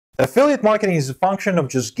Affiliate marketing is a function of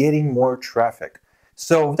just getting more traffic.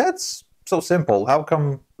 So that's so simple. How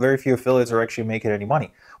come very few affiliates are actually making any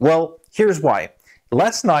money? Well, here's why.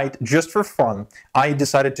 Last night, just for fun, I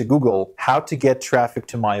decided to Google how to get traffic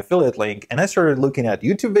to my affiliate link, and I started looking at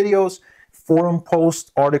YouTube videos, forum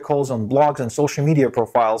posts, articles on blogs, and social media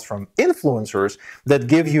profiles from influencers that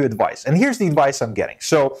give you advice. And here's the advice I'm getting.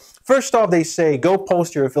 So first off, they say, go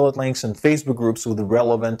post your affiliate links in Facebook groups with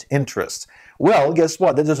relevant interests. Well, guess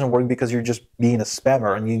what? That doesn't work because you're just being a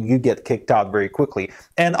spammer and you get kicked out very quickly.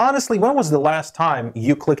 And honestly, when was the last time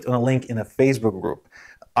you clicked on a link in a Facebook group?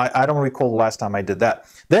 I don't recall the last time I did that.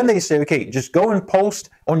 Then they say, okay, just go and post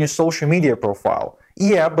on your social media profile.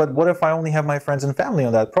 Yeah, but what if I only have my friends and family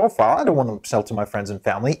on that profile? I don't want to sell to my friends and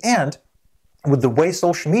family. And with the way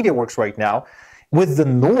social media works right now, with the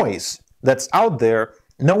noise that's out there,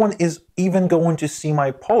 no one is even going to see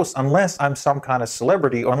my posts unless I'm some kind of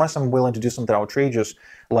celebrity or unless I'm willing to do something outrageous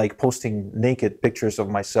like posting naked pictures of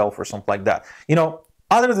myself or something like that. You know,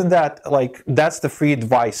 other than that, like, that's the free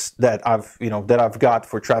advice that I've got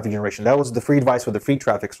for traffic generation. That was the free advice for the free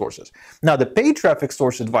traffic sources. Now, the paid traffic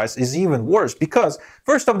source advice is even worse because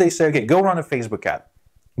first off, they say, okay, go run a Facebook ad.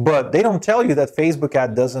 But they don't tell you that Facebook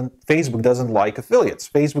doesn't like affiliates.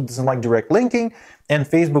 Facebook doesn't like direct linking, and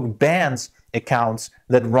Facebook bans accounts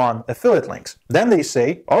that run affiliate links. Then they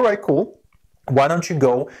say, all right, cool. Why don't you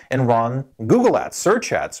go and run Google ads,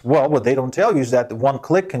 search ads? Well, what they don't tell you is that one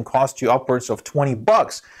click can cost you upwards of 20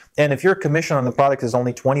 bucks. And if your commission on the product is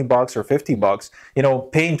only 20 bucks or 50 bucks,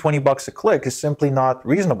 paying 20 bucks a click is simply not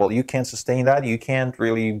reasonable. You can't sustain that. You can't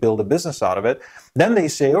really build a business out of it. Then they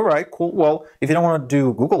say, all right, cool. Well, if you don't want to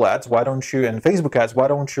do Google ads, and Facebook ads, why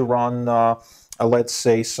don't you run let's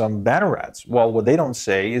say some banner ads? Well, what they don't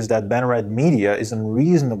say is that banner ad media is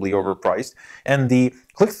unreasonably overpriced, and the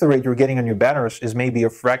click-through rate you're getting on your banners is maybe a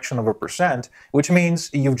fraction of a percent, which means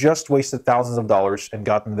you've just wasted thousands of dollars and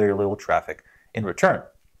gotten very little traffic in return.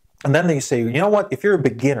 And then they say, you know what, if you're a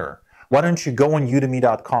beginner, why don't you go on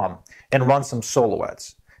udemy.com and run some solo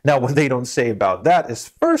ads? Now, what they don't say about that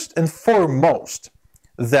is first and foremost,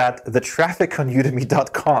 that the traffic on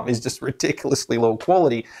udemy.com is just ridiculously low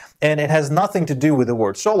quality, and it has nothing to do with the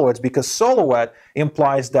word solo ads, because solo ad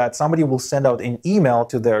implies that somebody will send out an email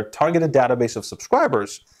to their targeted database of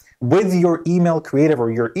subscribers with your email creative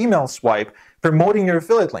or your email swipe promoting your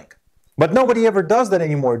affiliate link. But nobody ever does that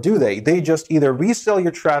anymore, do they? They just either resell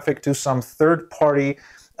your traffic to some third-party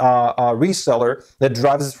reseller that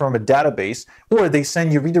drives it from a database, or they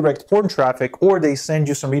send you redirect porn traffic, or they send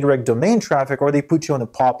you some redirect domain traffic, or they put you on a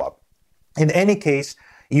pop-up. In any case,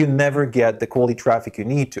 you never get the quality traffic you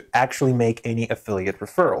need to actually make any affiliate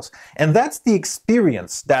referrals. And that's the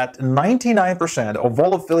experience that 99% of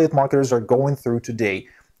all affiliate marketers are going through today,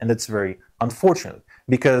 and it's very unfortunate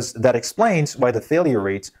because that explains why the failure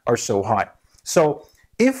rates are so high. So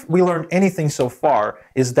if we learned anything so far,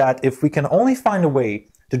 is that if we can only find a way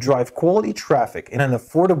to drive quality traffic in an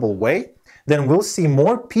affordable way, then we'll see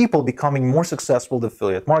more people becoming more successful with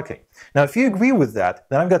affiliate marketing. Now, if you agree with that,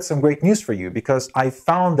 then I've got some great news for you, because I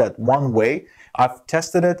found that one way. I've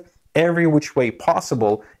tested it every which way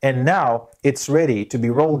possible, and now it's ready to be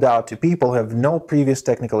rolled out to people who have no previous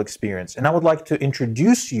technical experience. And I would like to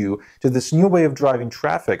introduce you to this new way of driving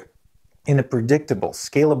traffic in a predictable,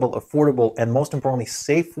 scalable, affordable, and most importantly,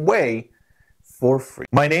 safe way for free.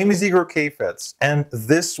 My name is Igor Kheifets, and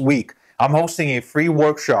this week I'm hosting a free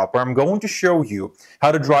workshop where I'm going to show you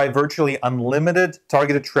how to drive virtually unlimited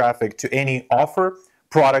targeted traffic to any offer,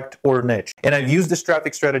 product, or niche. And I've used this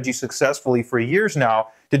traffic strategy successfully for years now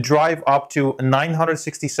to drive up to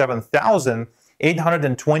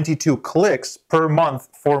 967,822 clicks per month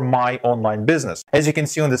for my online business. As you can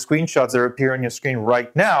see on the screenshots that appear on your screen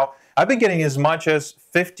right now, I've been getting as much as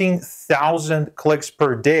 15,000 clicks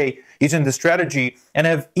per day using the strategy, and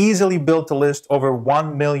have easily built a list over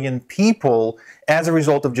 1 million people as a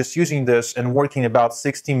result of just using this and working about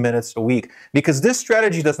 60 minutes a week. Because this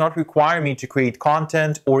strategy does not require me to create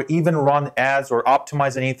content or even run ads or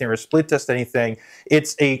optimize anything or split test anything.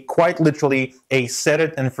 It's quite literally a set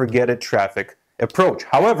it and forget it traffic approach.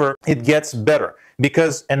 However, it gets better,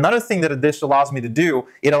 because another thing that this allows me to do,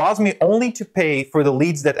 it allows me only to pay for the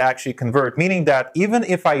leads that actually convert, meaning that even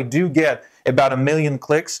if I do get about 1 million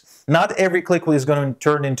clicks, not every click is going to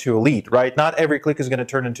turn into a lead, right? Not every click is going to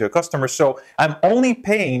turn into a customer. So I'm only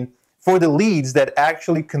paying for the leads that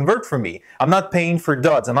actually convert for me. I'm not paying for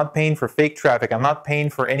duds. I'm not paying for fake traffic. I'm not paying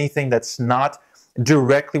for anything that's not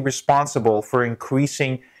directly responsible for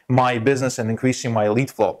increasing my business and increasing my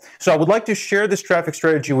lead flow. So I would like to share this traffic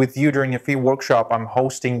strategy with you during a free workshop I'm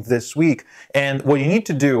hosting this week. And what you need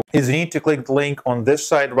to do is you need to click the link on this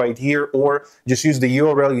side right here, or just use the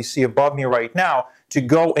URL you see above me right now to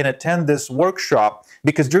go and attend this workshop,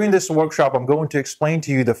 because during this workshop, I'm going to explain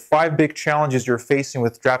to you the 5 big challenges you're facing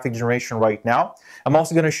with traffic generation right now. I'm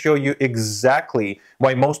also going to show you exactly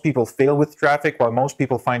why most people fail with traffic, why most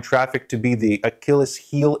people find traffic to be the Achilles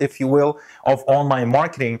heel, if you will, of online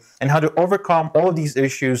marketing, and how to overcome all of these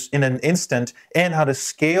issues in an instant, and how to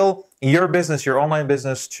scale your business, your online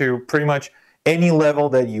business, to pretty much any level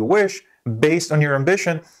that you wish based on your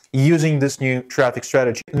ambition, using this new traffic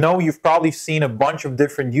strategy. No, you've probably seen a bunch of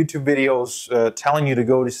different YouTube videos telling you to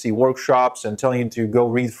go to see workshops and telling you to go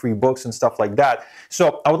read free books and stuff like that.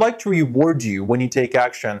 So I would like to reward you when you take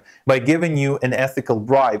action by giving you an ethical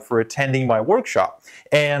bribe for attending my workshop.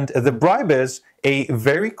 And the bribe is a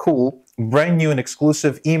very cool, brand new and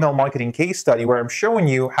exclusive email marketing case study where I'm showing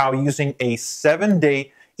you how, using a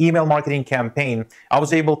 7-day email marketing campaign, I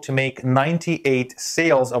was able to make 98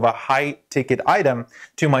 sales of a high ticket item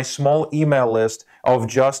to my small email list of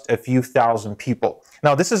just a few thousand people.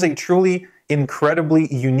 Now, this is a truly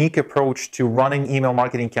incredibly unique approach to running email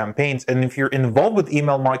marketing campaigns. And if you're involved with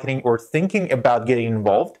email marketing or thinking about getting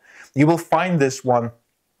involved, you will find this one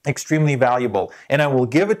extremely valuable. And I will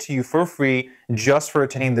give it to you for free just for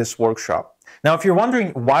attending this workshop. Now, if you're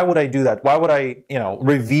wondering, why would I do that? Why would I,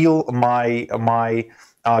 reveal my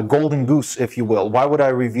golden goose, if you will? Why would I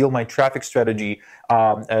reveal my traffic strategy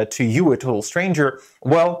to you, a total stranger?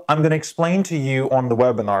 Well, I'm going to explain to you on the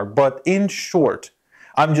webinar. But in short,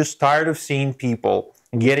 I'm just tired of seeing people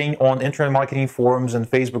getting on internet marketing forums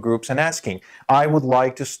and Facebook groups and asking, I would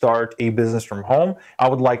like to start a business from home. I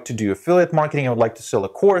would like to do affiliate marketing. I would like to sell a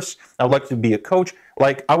course. I would like to be a coach.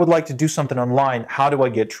 I would like to do something online. How do I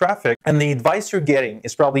get traffic? And the advice you're getting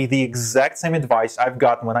is probably the exact same advice I've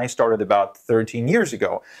gotten when I started about 13 years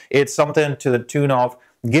ago. It's something to the tune of,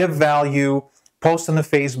 give value, post in the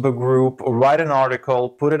Facebook group, write an article,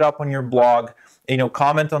 put it up on your blog,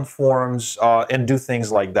 comment on forums, and do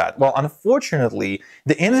things like that. Well, unfortunately,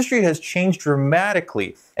 the industry has changed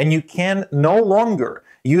dramatically, and you can no longer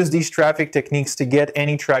use these traffic techniques to get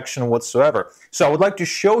any traction whatsoever. So I would like to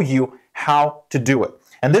show you how to do it.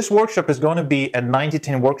 And this workshop is going to be a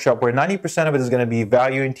 90-10 workshop where 90% of it is going to be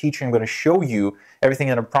value and teaching. I'm going to show you everything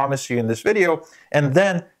that I promised you in this video. And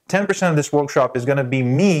then 10% of this workshop is going to be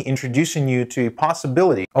me introducing you to a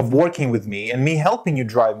possibility of working with me and me helping you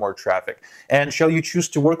drive more traffic. And shall you choose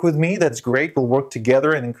to work with me? That's great. We'll work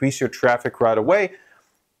together and increase your traffic right away.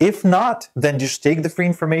 If not, then just take the free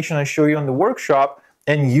information I show you in the workshop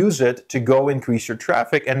and use it to go increase your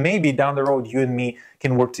traffic, and maybe down the road you and me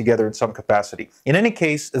can work together in some capacity. In any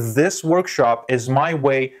case, this workshop is my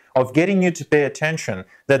way of getting you to pay attention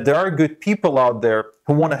that there are good people out there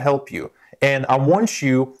who want to help you. And I want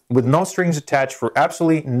you, with no strings attached, for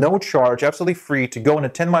absolutely no charge, absolutely free, to go and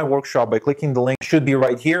attend my workshop by clicking the link. It should be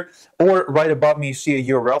right here, or right above me you see a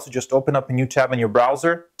URL. So just open up a new tab in your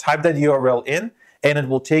browser, type that URL in, and it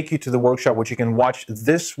will take you to the workshop, which you can watch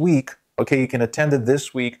this week. Okay, you can attend it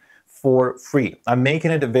this week for free. I'm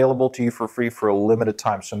making it available to you for free for a limited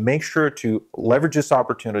time. So make sure to leverage this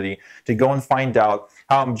opportunity to go and find out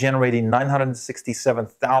how I'm generating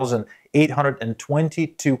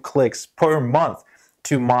 967,822 clicks per month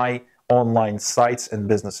to my online sites and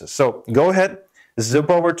businesses. So go ahead,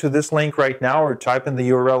 zip over to this link right now, or type in the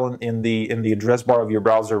URL in the address bar of your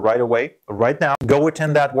browser right away, right now. Go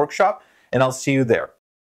attend that workshop, and I'll see you there.